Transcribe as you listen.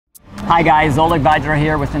Hi guys, Oleg Vidra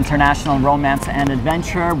here with International Romance and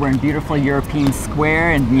Adventure. We're in beautiful European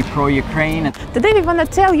Square in Dnipro, Ukraine. Today we want to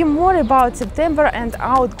tell you more about September and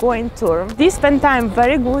outgoing tour. We spend time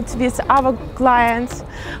very good with our clients.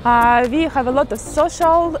 We have a lot of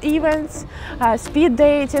social events, speed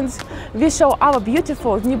datings. We show our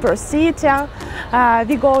beautiful Dnipro city.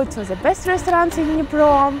 We go to the best restaurants in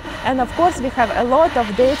Dnipro, and of course we have a lot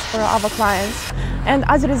of dates for our clients. And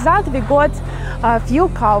as a result, we got a few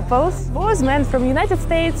couples. Both men from United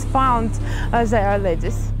States found their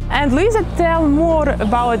ladies. And Luisa, tell more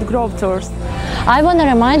about group tours. I want to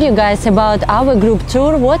remind you guys about our group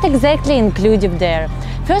tour, what exactly included there.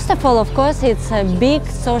 First of all, of course, it's a big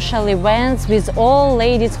social events with all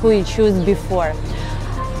ladies who you choose before.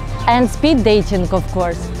 And speed dating, of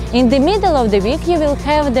course. In the middle of the week, you will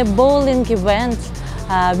have the bowling event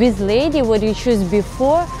with lady what you choose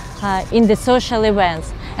before in the social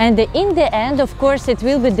events. And in the end, of course, it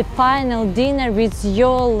will be the final dinner with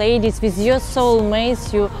your ladies, with your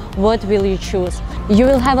soulmates. What will you choose? You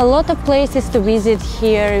will have a lot of places to visit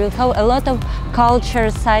here. You will have a lot of culture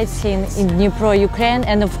sightseeing in Dnipro, Ukraine,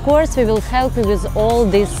 and of course, we will help you with all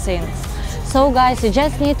these things. So, guys, you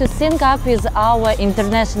just need to sync up with our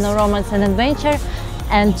International Romance and Adventure,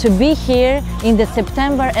 and to be here in the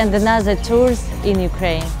September and another tours in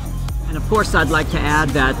Ukraine. And of course, I'd like to add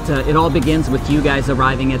that it all begins with you guys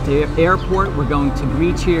arriving at the airport. We're going to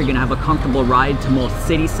greet you. You're going to have a comfortable ride to Most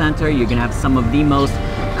City Center. You're going to have some of the most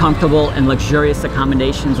comfortable and luxurious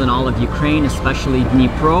accommodations in all of Ukraine, especially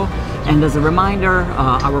Dnipro. And as a reminder,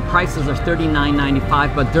 our prices are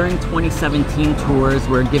 $39.95, but during 2017 tours,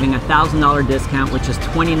 we're giving a $1,000 discount, which is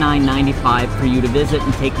 $29.95 for you to visit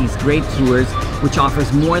and take these great tours, which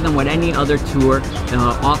offers more than what any other tour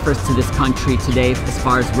offers to this country today as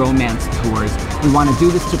far as romance tours. We want to do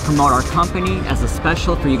this to promote our company as a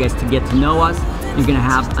special for you guys to get to know us. You're going to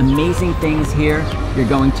have amazing things here. You're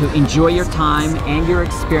going to enjoy your time and your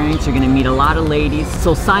experience. You're going to meet a lot of ladies.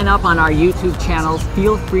 So sign up on our YouTube channels.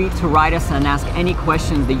 Feel free to write us and ask any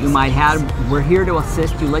questions that you might have. We're here to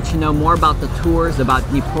assist you, let you know more about the tours, about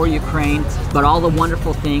Dnipro, Ukraine, but all the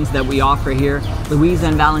wonderful things that we offer here. Louisa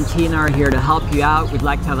and Valentina are here to help you out. We'd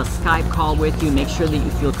like to have a Skype call with you. Make sure that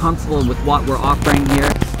you feel comfortable with what we're offering here.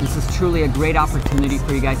 This is truly a great opportunity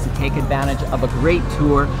for you guys to take advantage of a great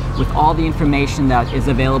tour with all the information that is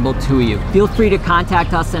available to you. Feel free to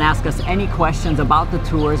contact us and ask us any questions about the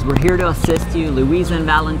tours. We're here to assist you. Louisa and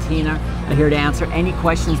Valentina are here to answer any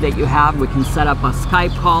questions that you have. We can set up a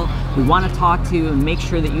Skype call. We want to talk to you and make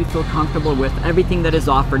sure that you feel comfortable with everything that is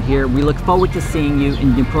offered here. We look forward to seeing you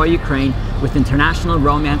in Dnipro, Ukraine with International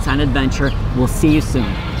Romance and Adventure. We'll see you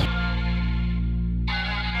soon.